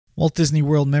Walt Disney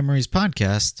World Memories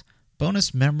Podcast,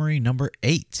 bonus memory number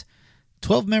 8.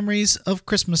 12 memories of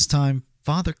Christmas time,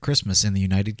 Father Christmas in the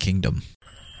United Kingdom.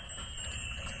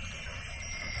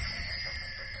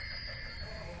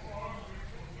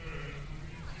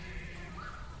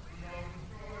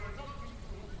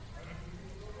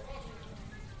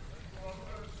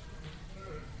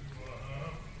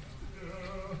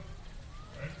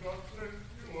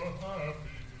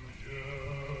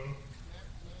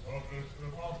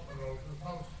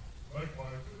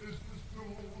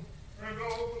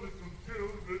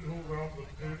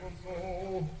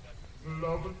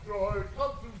 Love and joy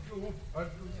come to you, and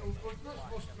to you for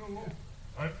Christmas too.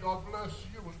 And God bless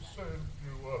you and send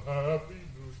you a happy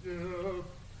new year.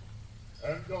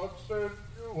 And God send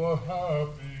you a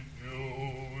happy new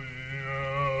year.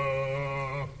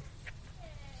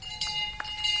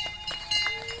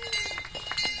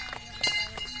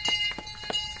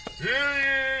 Hear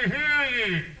ye, hear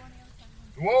ye.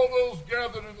 To all those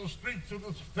gathered in the streets of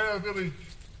this fair village,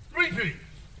 greetings.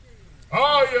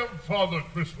 I am Father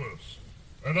Christmas,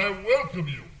 and I welcome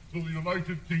you to the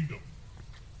United Kingdom.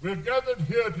 We're gathered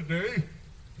here today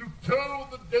to toll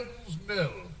the devil's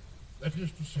knell. That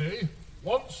is to say,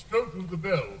 one stroke of the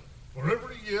bell for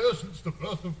every year since the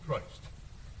birth of Christ.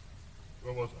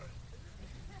 Where was I?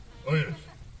 Oh yes,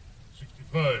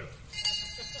 65,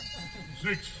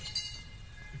 66,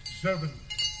 67,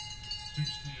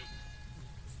 60.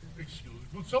 Excuse me,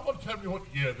 will someone tell me what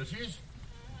year this is?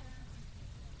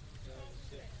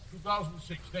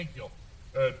 2006, thank you.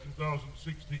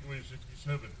 2006, take away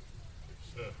 67.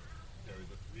 It's, carry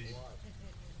the 3.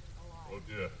 Oh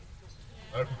dear.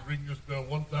 I have to ring this bell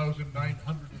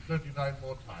 1,939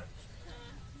 more times.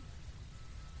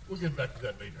 We'll get back to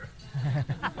that later.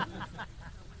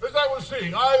 As I was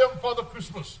saying, I am Father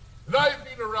Christmas, and I've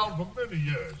been around for many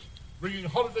years, bringing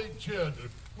holiday cheer to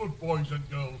good boys and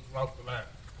girls throughout the land.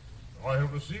 Now, I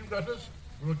have received letters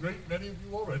from a great many of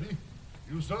you already.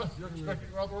 You, sir, you're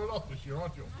expecting rather a lot this year,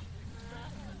 aren't you?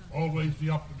 Always the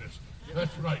optimist.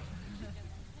 That's right.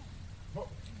 Oh,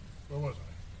 where was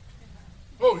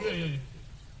I? Oh, yeah.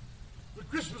 The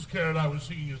Christmas carol I was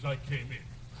singing as I came in.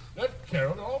 That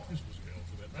carol, all Christmas carols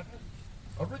for that matter,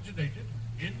 originated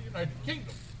in the United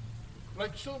Kingdom.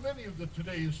 Like so many of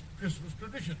today's Christmas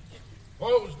traditions.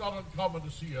 Oh, it was not uncommon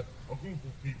to see a group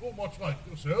of people, much like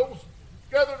yourselves,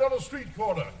 gathered on a street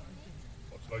corner,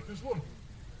 much like this one,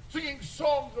 singing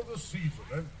songs of the season,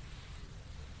 and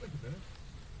wait a minute,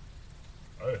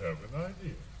 I have an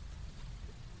idea.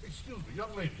 Excuse me,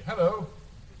 young lady, hello.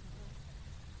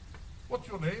 What's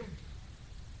your name?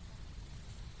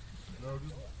 No,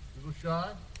 little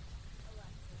shy?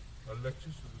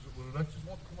 Alexis, will Alexis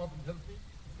want to come up and help me?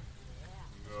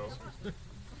 No.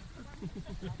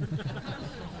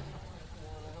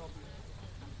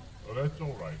 Well, that's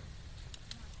all right.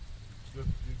 Just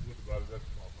be good about it, that's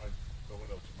all right. Someone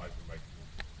else might be making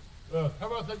it. How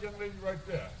about that young lady right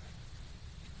there?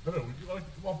 Hello, would you like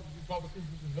to come up and give Father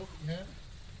Christmas a helping hand?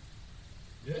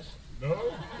 Yes? No?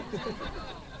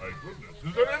 My goodness.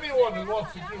 Is there anyone who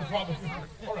wants to give Father Christmas?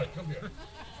 All right, come here.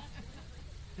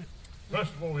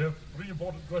 First of all, we have 3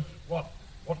 important questions. What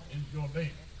is your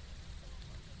name?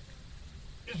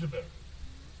 Isabel.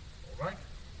 All right.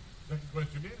 Second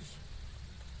question is,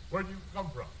 where do you come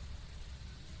from?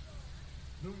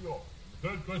 New York. The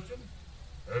third question,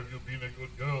 have you been a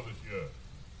good girl this year?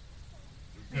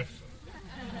 You guess so.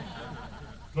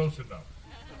 Close enough.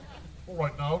 All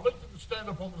right, now I'd like you to stand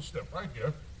up on the step right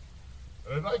here,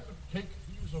 and I'd like to take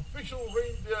these official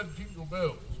reindeer jingle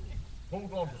bells.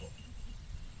 Hold on to them.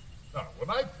 Now, when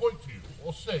I point to you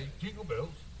or say jingle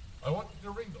bells, I want you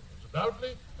to ring them as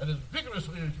loudly and as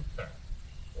vigorously as you can.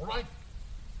 All right?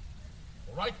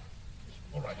 All right?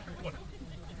 All right, good.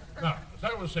 Now, as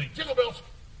I was saying, jingle bells.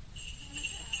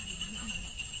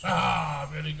 Ah,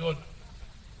 very good.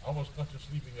 Almost got you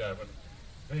sleeping there, but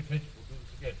pay attention, we'll do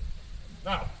this again.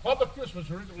 Now, Father Christmas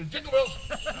originally jingle bells.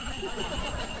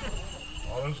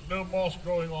 Oh, there's no moss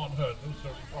growing on her, no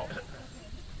certain problem.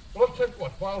 Well, I'll tell you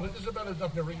what, while Isabel is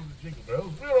up here ringing the jingle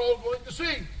bells, we're all going to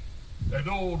sing that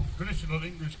old traditional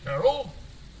English carol.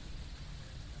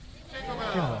 Jingle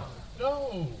bells.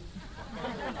 No.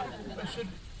 I said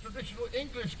traditional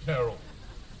English carol.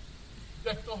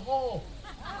 Deck the hall.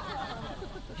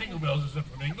 Jingle bells isn't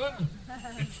from England.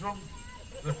 It's from...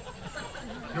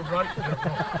 You're right.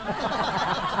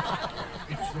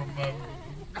 It's from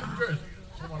New Jersey.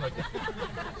 Someone like that.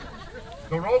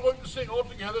 So we're all going to sing all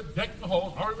together, Deck the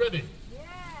Halls. Are we ready?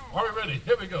 Yeah. Are we ready?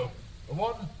 Here we go. A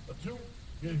 1, a 2,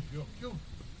 here's your cue.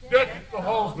 Deck the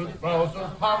halls with boughs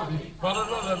of holly. La la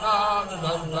la la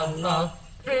la la la.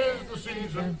 'Tis the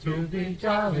season to be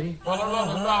jolly. La la la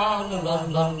la la la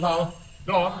la la.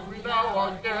 Don we now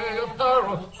our gay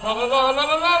apparel. La la la la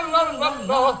la la la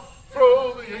la.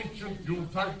 Throw the ancient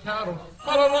Yuletide carol.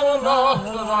 La la la la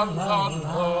la la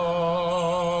la.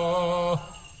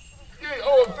 Yea,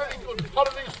 oh, a very good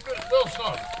holiday spirit, well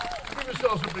sung. Give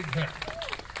yourselves a big hand.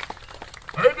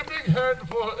 And a big hand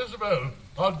for Isabel,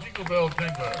 our jingle bell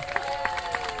jangler.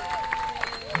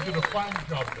 You did a fine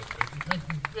job, Miss Lady. Thank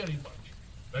you very much.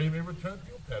 Now you may return to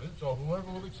your parents or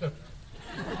whoever will accept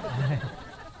you.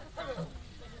 Hello.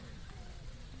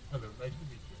 Hello, nice to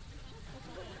meet you.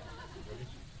 Ready?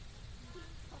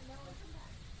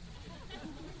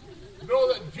 You know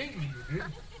that jingle you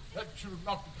did? That should have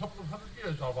knocked a couple of 100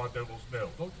 years off our devil's nail,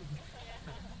 don't you think?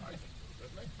 I think so,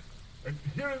 certainly. And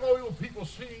hearing all your people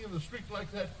singing in the street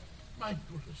like that, my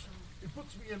goodness, it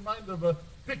puts me in mind of a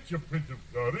picture print of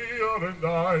career and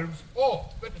knives, or,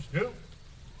 better still,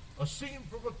 a scene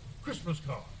from a Christmas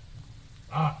card.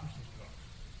 Christmas cards.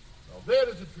 Now there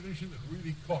is a tradition that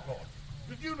really caught on.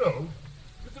 Did you know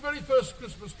that the very first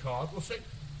Christmas card was sent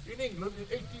in England in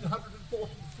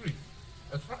 1843?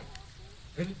 That's right.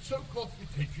 And it so caught the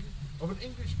attention of an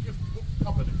English gift book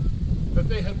company that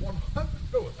they had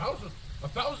 1,000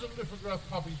 lithograph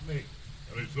copies made,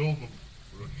 and they sold them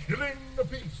for $1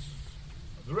 apiece.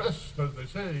 And the rest, as they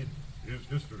say, is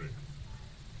history.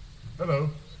 Hello.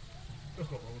 Just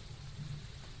a moment.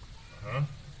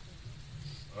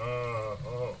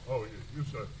 You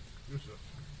sir.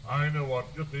 I know what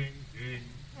you're thinking.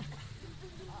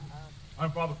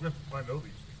 I'm Father Griffin, I know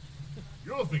these things.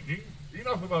 You're thinking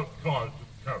enough about cards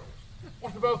and carols.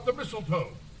 What about the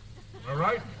mistletoe? Am I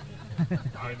right?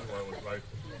 I knew I was right.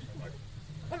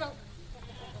 Hello.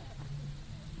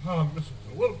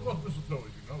 Mistletoe. Well, of course, mistletoe,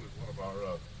 as you know, is one of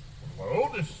our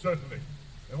oldest, certainly,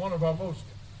 and one of our most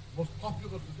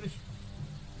popular traditions.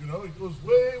 You know, it goes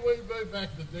way, way, way back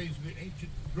in the days of the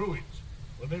ancient Druids,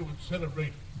 when they would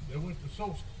celebrate their winter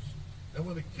solstice. And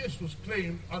when a kiss was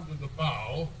claimed under the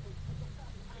bough,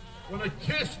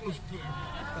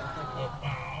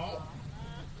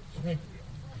 thank you.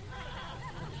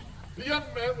 The young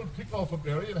man would pick off a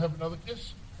berry and have another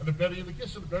kiss, and a berry and a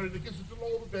kiss, and a berry and a kiss, until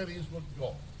all the berries were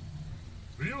gone.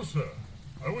 For you, sir,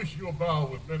 I wish you a bough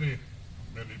with many,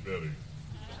 many berries.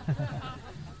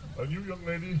 And you, young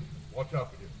lady, watch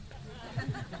out for him.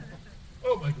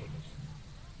 Oh, my goodness.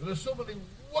 There are so many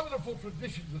wonderful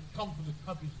traditions that come from the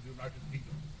countries of the United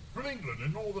Kingdom, from England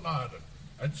and Northern Ireland,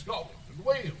 and Scotland and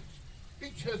Wales.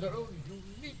 Each has their own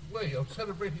unique way of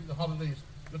celebrating the holidays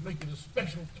that make it a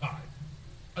special time.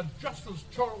 And just as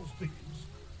Charles Dickens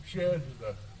shared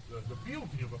the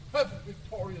beauty of a perfect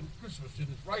Victorian Christmas in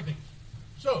his writings,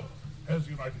 so has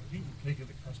the United Kingdom taken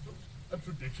the customs and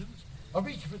traditions of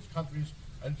each of its countries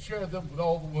and shared them with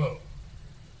all the world.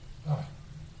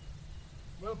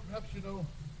 Well, perhaps you know,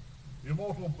 the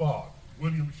immortal bard,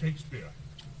 William Shakespeare,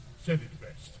 said it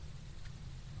best.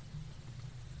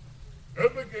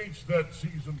 Ever against that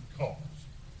season cause,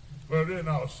 wherein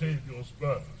our Saviour's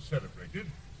birth is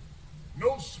celebrated,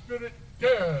 no spirit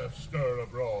dare stir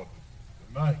abroad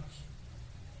the nights.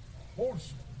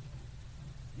 Wholesome.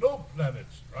 No planet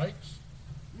strikes,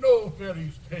 no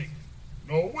fairies take,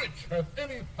 nor witch hath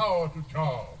any power to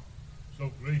charm.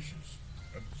 So gracious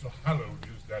and so hallowed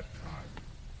is that time.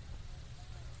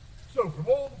 So from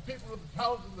all the people of the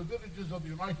towns and the villages of the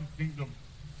United Kingdom,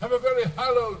 have a very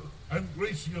hallowed and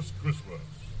gracious Christmas.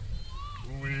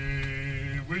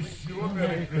 We wish you a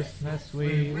Merry Christmas.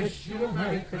 We wish you a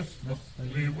Merry Christmas.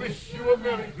 We wish you a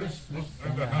Merry Christmas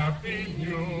and a Happy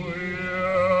New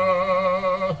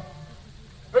Year.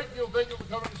 Thank you for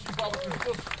coming to see Father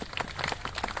Christmas.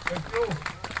 Thank you.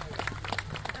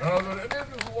 Now, are there any of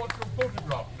you who want your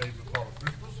photograph made with Father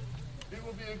Christmas? It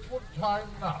will be a good time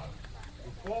now to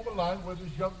form a line where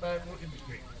this young man will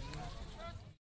indicate.